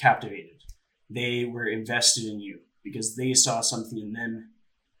captivated. They were invested in you because they saw something in them,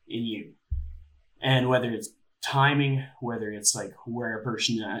 in you. And whether it's timing, whether it's like where a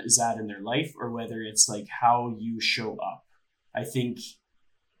person is at in their life, or whether it's like how you show up, I think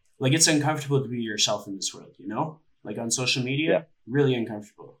like it's uncomfortable to be yourself in this world, you know, like on social media, really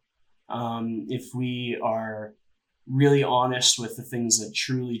uncomfortable. If we are really honest with the things that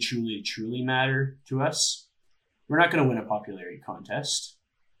truly, truly, truly matter to us, we're not going to win a popularity contest.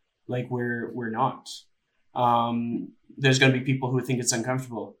 Like we're not. There's going to be people who think it's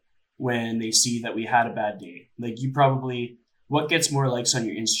uncomfortable when they see that we had a bad day. Like you probably, what gets more likes on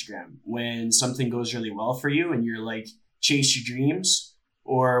your Instagram? When something goes really well for you and you're like, chase your dreams,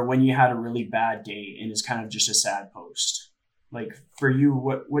 or when you had a really bad day and it's kind of just a sad post? Like for you,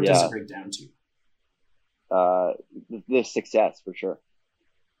 what does it Yeah. break down to? Uh, the success for sure.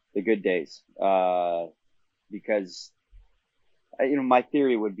 The good days. Because my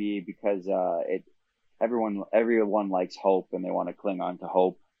theory would be because it everyone likes hope and they want to cling on to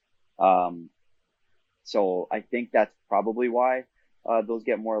hope. Um, so I think that's probably why those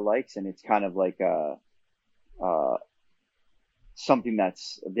get more likes, and it's kind of like uh, something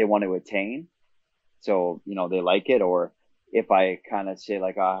that's they want to attain. So they like it. Or if I kind of say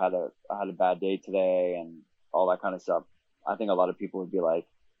like, oh, I had a bad day today and all that kind of stuff, I think a lot of people would be like,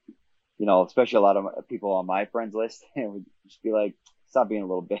 especially a lot of people on my friends list, and would just be like, stop being a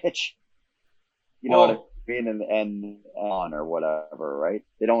little bitch. You know what I Well, mean? And on or whatever, right?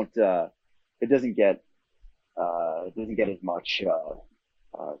 They don't. It doesn't get. It doesn't get as much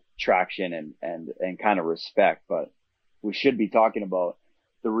traction and kind of respect. But we should be talking about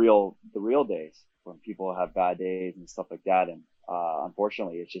the real days when people have bad days and stuff like that. And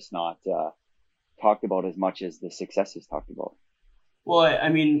unfortunately, it's just not talked about as much as the success is talked about. well, I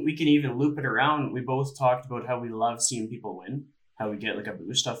mean, we can even loop it around. We both talked about how we love seeing people win, how we get like a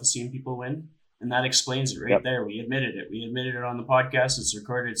boost off of seeing people win. And that explains it right Yep. there. We admitted it. We admitted it on the podcast. It's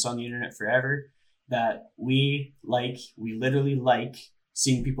recorded. It's on the internet forever. That we literally like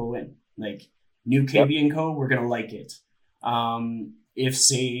seeing people win. Like new Yep. KB and Co. We're gonna like it. If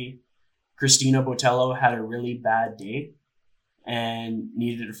say Christina Botello had a really bad day and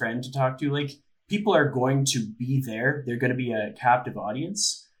needed a friend to talk to, like people are going to be there. They're going to be a captive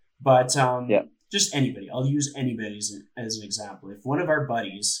audience. But Yep. just anybody, I'll use anybody as an example. If one of our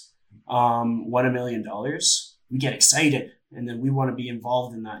buddies won $1 million, we get excited and then we want to be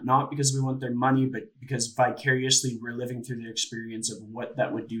involved in that, not because we want their money, but because vicariously we're living through the experience of what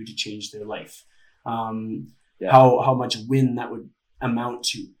that would do to change their life. Yeah. How much win that would amount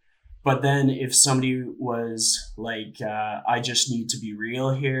to. But then if somebody was like, I just need to be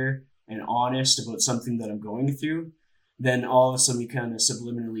real here and honest about something that I'm going through, then all of a sudden you kind of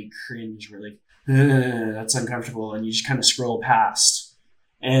subliminally cringe. We're like, that's uncomfortable. And you just kind of scroll past.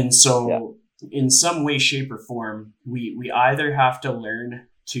 And Yeah. so in some way, shape, or form, we either have to learn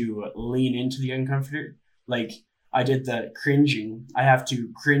to lean into the uncomfort. Like I did the cringing. I have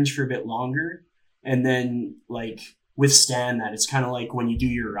to cringe for a bit longer and then like withstand that. It's kind of like when you do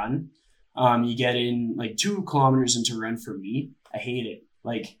your run. You get in like 2 kilometers into a run for me. I hate it.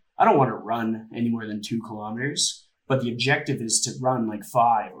 Like I don't want to run any more than 2 kilometers, but the objective is to run like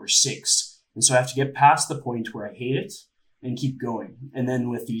 5 or 6. And so I have to get past the point where I hate it and keep going. And then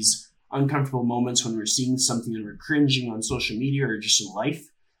with these uncomfortable moments when we're seeing something and we're cringing on social media or just in life,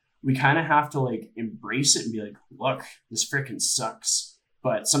 we kind of have to like embrace it and be like, look, this freaking sucks.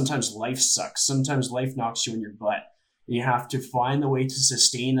 But sometimes life sucks. Sometimes life knocks you on your butt. And you have to find the way to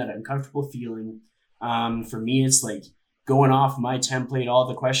sustain that uncomfortable feeling. For me, it's like going off my template, all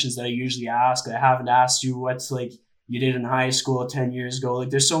the questions that I usually ask. I haven't asked you what's like you did in high school 10 years ago. Like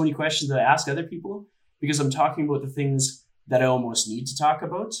there's so many questions that I ask other people because I'm talking about the things that I almost need to talk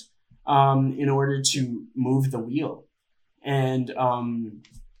about in order to move the wheel.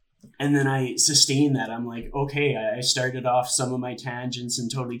 And then I sustain that. I'm like, okay, I started off some of my tangents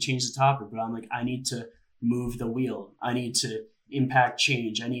and totally changed the topic, but I'm like, I need to move the wheel. I need to impact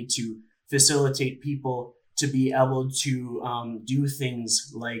change. I need to facilitate people to be able to do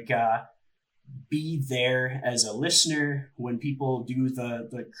things like be there as a listener when people do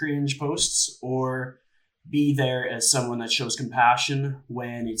the cringe posts, or be there as someone that shows compassion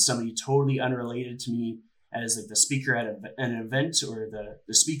when it's somebody totally unrelated to me, as like the speaker at an event or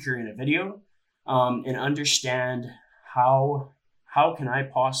the speaker in a video, and understand how can I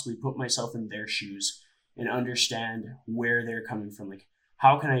possibly put myself in their shoes and understand where they're coming from. Like,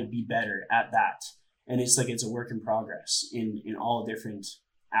 how can I be better at that? And it's like, it's a work in progress in all different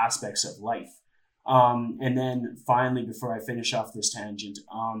aspects of life. And then finally, before I finish off this tangent,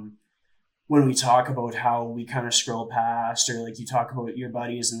 when we talk about how we kind of scroll past, or like you talk about your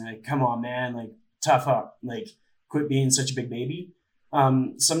buddies and like, come on, man, like tough up, like quit being such a big baby.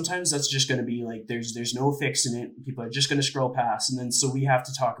 Sometimes that's just going to be like, there's no fixing it. People are just going to scroll past. And then, so we have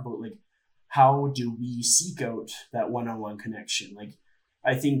to talk about like, how do we seek out that one-on-one connection? Like,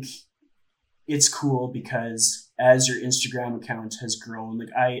 I think it's cool because as your Instagram account has grown, like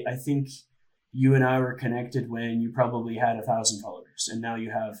I think you and I were connected when you probably had 1,000 followers, and now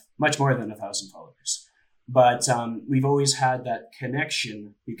you have much more than 1,000 followers. But we've always had that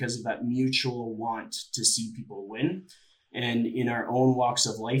connection because of that mutual want to see people win. And in our own walks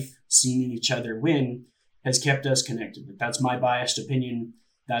of life, seeing each other win has kept us connected. That's my biased opinion.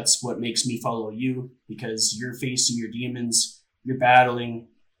 That's what makes me follow you, because you're facing your demons you're battling,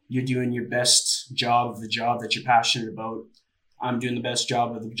 you're doing your best job of the job that you're passionate about. I'm doing the best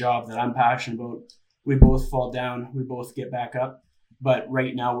job of the job that I'm passionate about. We both fall down, we both get back up. But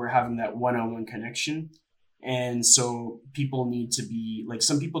right now we're having that one-on-one connection. And so people need to be like,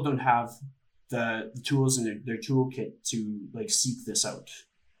 some people don't have the tools in their toolkit to like seek this out.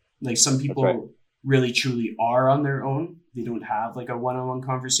 Like some people right. really truly are on their own. They don't have like a one-on-one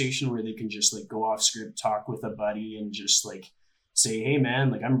conversation where they can just like go off script, talk with a buddy and just like say, hey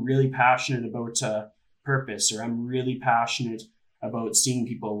man, like I'm really passionate about purpose, or I'm really passionate about seeing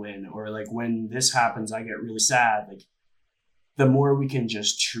people win, or like when this happens I get really sad. Like the more we can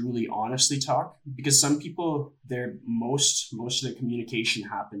just truly honestly talk, because some people, their most of their communication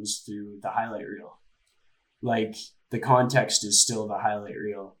happens through the highlight reel. Like the context is still the highlight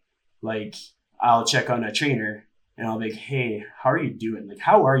reel. Like I'll check on a trainer and I'll be like, hey, how are you doing? Like,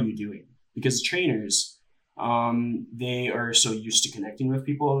 how are you doing? Because trainers, they are so used to connecting with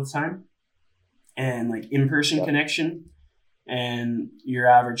people all the time, and like in-person connection. And your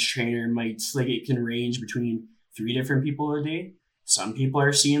average trainer might, like, it can range between 3 different people a day. Some people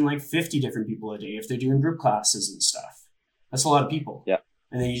are seeing like 50 different people a day if they're doing group classes and stuff. That's a lot of people. Yeah.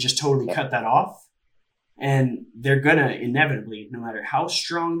 And then you just totally cut that off. And they're gonna inevitably, no matter how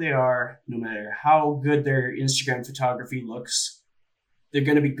strong they are, no matter how good their Instagram photography looks, they're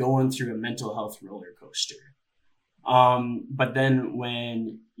gonna be going through a mental health roller coaster. But then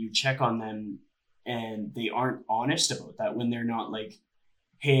when you check on them and they aren't honest about that, when they're not like,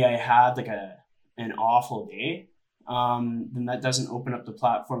 hey, I had like an awful day, then that doesn't open up the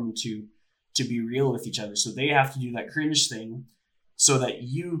platform to be real with each other. So they have to do that cringe thing so that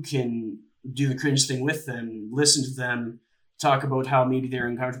you can do the cringe thing with them, listen to them, talk about how maybe they're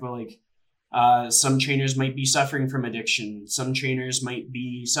uncomfortable. Like some trainers might be suffering from addiction. Some trainers might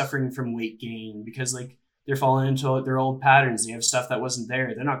be suffering from weight gain because like they're falling into their old patterns. They have stuff that wasn't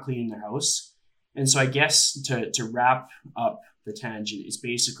there. They're not cleaning their house. And so I guess to wrap up the tangent is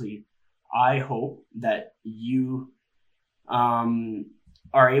basically, I hope that you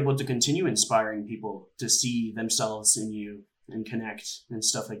are able to continue inspiring people to see themselves in you and connect and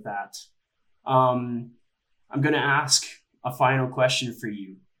stuff like that. I'm going to ask a final question for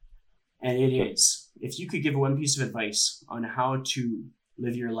you. And it is, if you could give one piece of advice on how to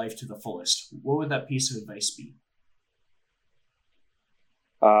live your life to the fullest, what would that piece of advice be?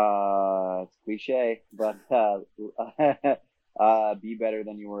 It's cliche, but be better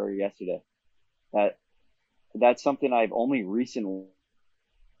than you were yesterday. That's something I've only recently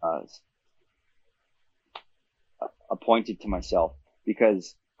appointed to myself,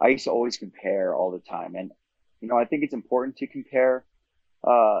 because I used to always compare all the time. And, I think it's important to compare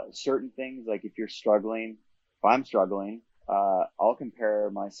certain things. Like if you're struggling, if I'm struggling, I'll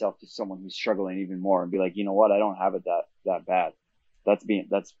compare myself to someone who's struggling even more and be like, you know what? I don't have it that bad.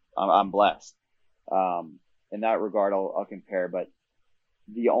 I'm blessed. In that regard, I'll compare, but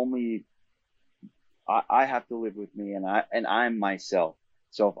I have to live with me, and I'm myself.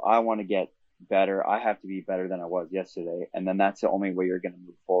 So if I want to get better, I have to be better than I was yesterday. And then that's the only way you're going to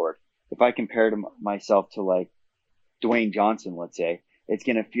move forward. If I compare myself to like Dwayne Johnson, let's say, it's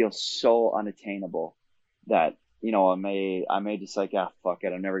going to feel so unattainable that, I may just like, fuck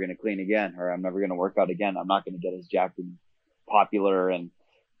it. I'm never going to clean again, or I'm never going to work out again. I'm not going to get as jacked and popular and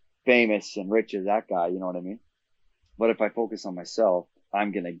famous and rich as that guy. You know what I mean? But if I focus on myself,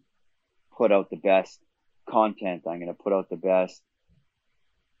 I'm going to put out the best content. I'm going to put out the best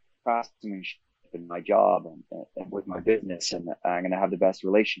craftsmanship in my job and with my business, and I'm going to have the best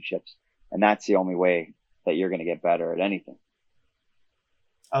relationships. And that's the only way that you're going to get better at anything.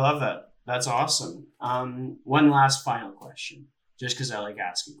 I love that. That's awesome. One last final question, just because I like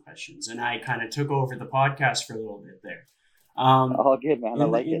asking questions, and I kind of took over the podcast for a little bit there. All good, man. I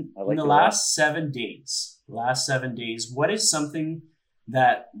like it. In the last 7 days, what is something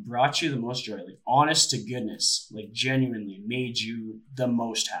that brought you the most joy, like honest to goodness, like genuinely made you the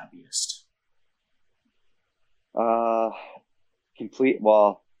most happiest? There's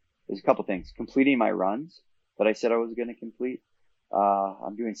a couple things. Completing my runs that I said I was going to complete.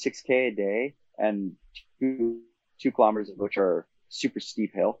 I'm doing 6K a day, and 2 kilometers of which are super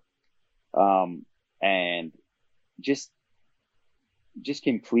steep hill. And just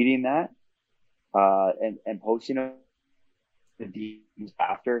completing that, and posting the DMs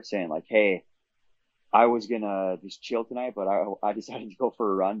after saying like, hey, I was gonna just chill tonight, but I decided to go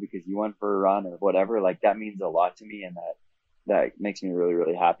for a run because you went for a run or whatever. Like that means a lot to me, and that makes me really,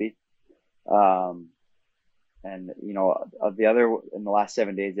 really happy. And of the other, in the last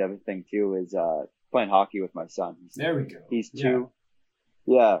 7 days, the other thing too is playing hockey with my son. There we go. He's 2.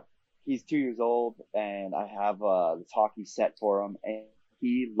 Yeah. he's 2 years old, and I have this hockey set for him, and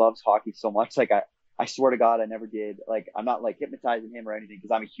he loves hockey so much. Like I swear to God, I never did. Like I'm not like hypnotizing him or anything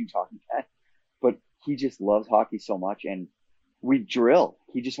because I'm a huge hockey fan, but he just loves hockey so much, and we drill.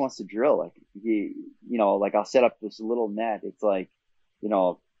 He just wants to drill. Like like I'll set up this little net. It's like,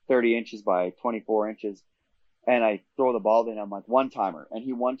 30 inches by 24 inches, and I throw the ball in. I'm like one timer, and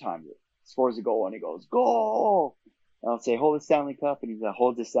he one times it, scores a goal, and he goes goal. And I'll say hold the Stanley Cup, and he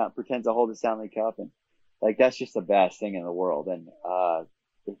holds the pretends to hold the Stanley Cup, and like that's just the best thing in the world. And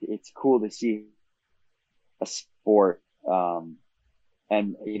it's cool to see a sport, and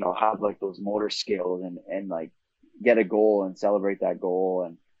have like those motor skills and like get a goal and celebrate that goal,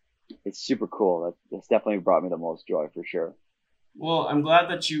 and it's super cool. That's definitely brought me the most joy for sure. Well, I'm glad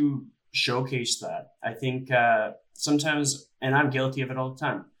that you showcased that. I think sometimes, and I'm guilty of it all the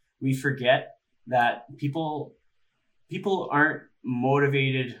time, we forget that people aren't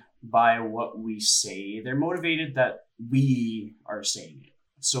motivated by what we say. They're motivated that we are saying it.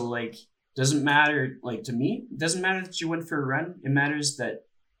 So like, doesn't matter, like to me, it doesn't matter that you went for a run. It matters that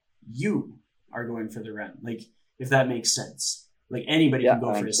you are going for the run. Like, if that makes sense. Like anybody can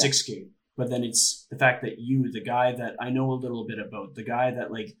go for a 6K, but then it's the fact that you, the guy that I know a little bit about, the guy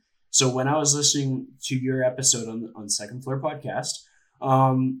that like, so when I was listening to your episode on Second Floor Podcast,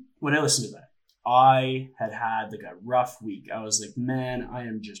 when I listened to that, I had like a rough week. I was like, man, I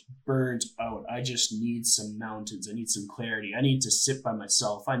am just burnt out. I just need some mountains. I need some clarity. I need to sit by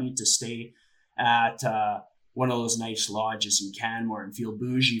myself. I need to stay at one of those nice lodges in Canmore and feel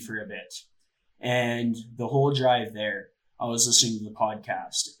bougie for a bit. And the whole drive there, I was listening to the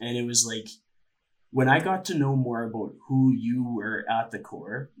podcast, and it was like, when I got to know more about who you were at the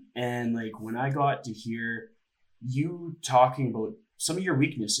core, and like when I got to hear you talking about some of your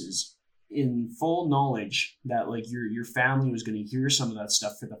weaknesses in full knowledge that like your family was going to hear some of that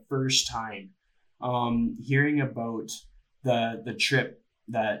stuff for the first time, hearing about the trip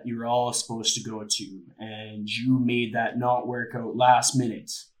that you were all supposed to go to, and you made that not work out last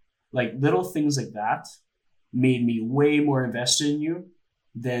minute, like little things like that made me way more invested in you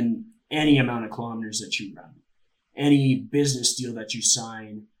than any amount of kilometers that you run, any business deal that you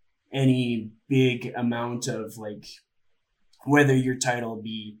sign, any big amount of like, whether your title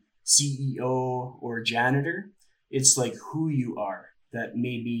be CEO or janitor, it's like who you are that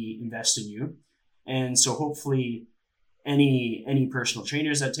made me invest in you. And so hopefully any personal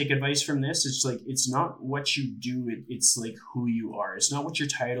trainers that take advice from this, it's like, it's not what you do, it's like who you are. It's not what your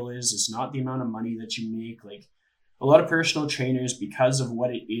title is. It's not the amount of money that you make. Like a lot of personal trainers, because of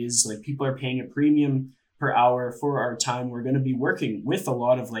what it is, like people are paying a premium per hour for our time. We're going to be working with a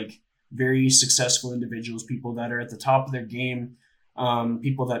lot of like very successful individuals, people that are at the top of their game,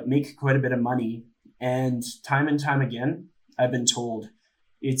 people that make quite a bit of money. And time again, I've been told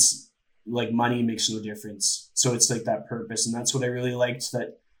it's like money makes no difference. So it's like that purpose. And that's what I really liked,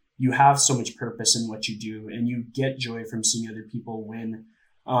 that you have so much purpose in what you do and you get joy from seeing other people win.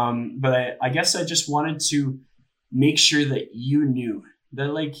 But I guess I just wanted to make sure that you knew that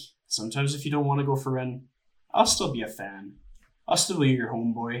like, sometimes if you don't want to go for a run, I'll still be a fan. I'll still be your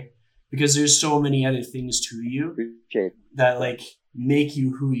homeboy, because there's so many other things to you that like make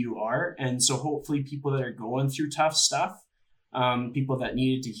you who you are. And so hopefully people that are going through tough stuff, people that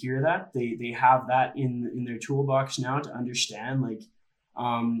needed to hear that, they have that in their toolbox now to understand, like,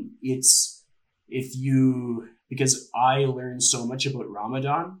 it's, if you, because I learned so much about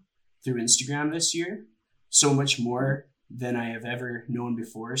Ramadan through Instagram this year, so much more than I have ever known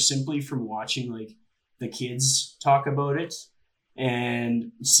before, simply from watching like the kids talk about it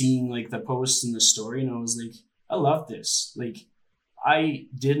and seeing like the posts and the story. And I was like, I love this. Like, I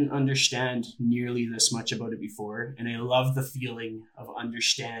didn't understand nearly this much about it before. And I love the feeling of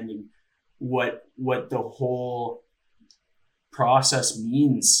understanding what the whole process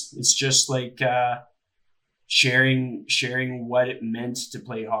means. It's just like sharing what it meant to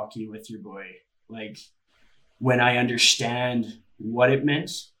play hockey with your boy. Like, when I understand what it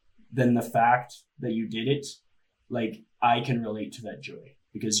meant, then the fact that you did it, like, I can relate to that joy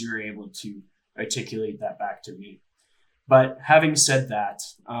because you're able to articulate that back to me. But having said that,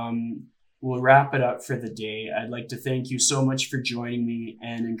 we'll wrap it up for the day. I'd like to thank you so much for joining me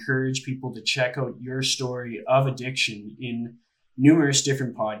and encourage people to check out your story of addiction in numerous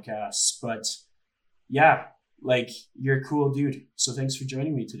different podcasts. But yeah, like, you're a cool dude. So thanks for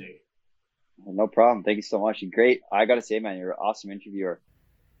joining me today. No problem. Thank you so much. You're great. I got to say, man, you're an awesome interviewer.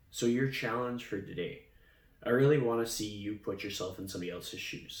 So your challenge for today, I really want to see you put yourself in somebody else's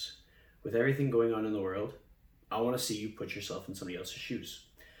shoes. With everything going on in the world, I want to see you put yourself in somebody else's shoes.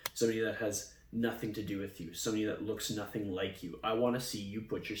 Somebody that has nothing to do with you, somebody that looks nothing like you. I want to see you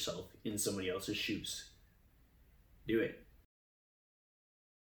put yourself in somebody else's shoes. Do it.